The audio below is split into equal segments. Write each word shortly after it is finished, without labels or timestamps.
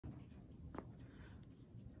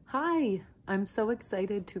Hi, I'm so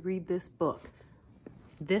excited to read this book.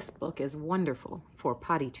 This book is wonderful for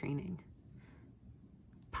potty training.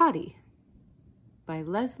 Potty by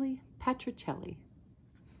Leslie Patricelli.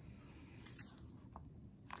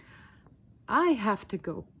 I have to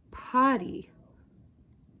go potty.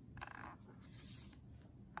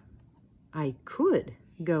 I could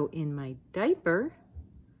go in my diaper.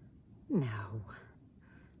 No.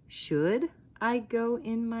 Should I go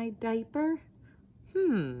in my diaper?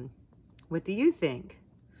 What do you think?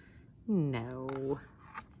 No.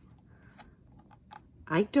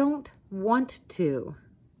 I don't want to.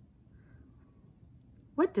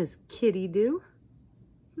 What does Kitty do?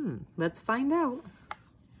 Let's find out.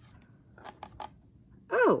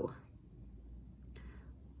 Oh.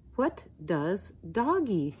 What does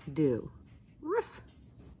Doggy do? Ruff.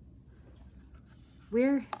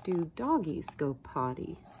 Where do doggies go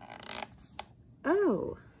potty?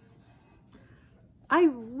 Oh. I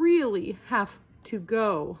really have to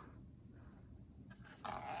go.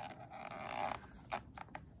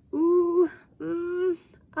 Ooh,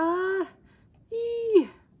 ee.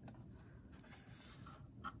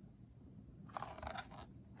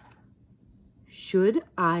 Should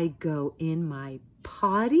I go in my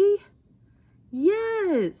potty?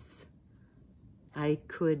 Yes, I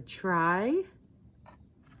could try.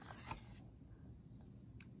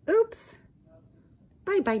 Oops.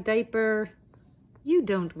 Bye-bye, diaper. You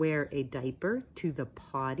don't wear a diaper to the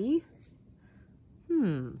potty.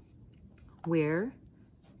 Where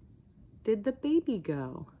did the baby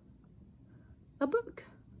go? A book.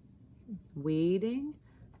 Waiting,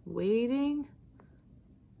 waiting,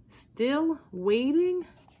 still waiting.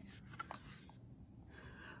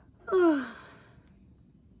 Oh.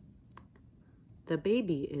 The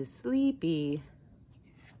baby is sleepy.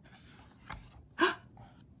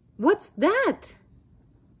 What's that?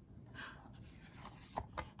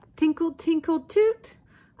 Tinkle, tinkle, toot.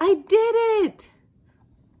 I did it.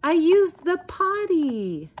 I used the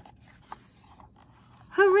potty.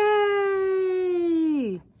 Hooray!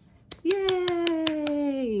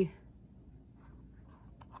 Yay!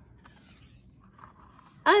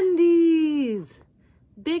 Undies.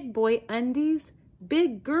 Big boy undies,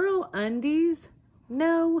 big girl undies.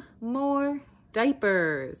 No more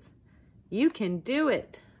diapers. You can do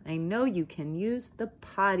it. I know you can use the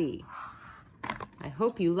potty. I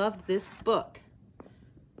hope you loved this book.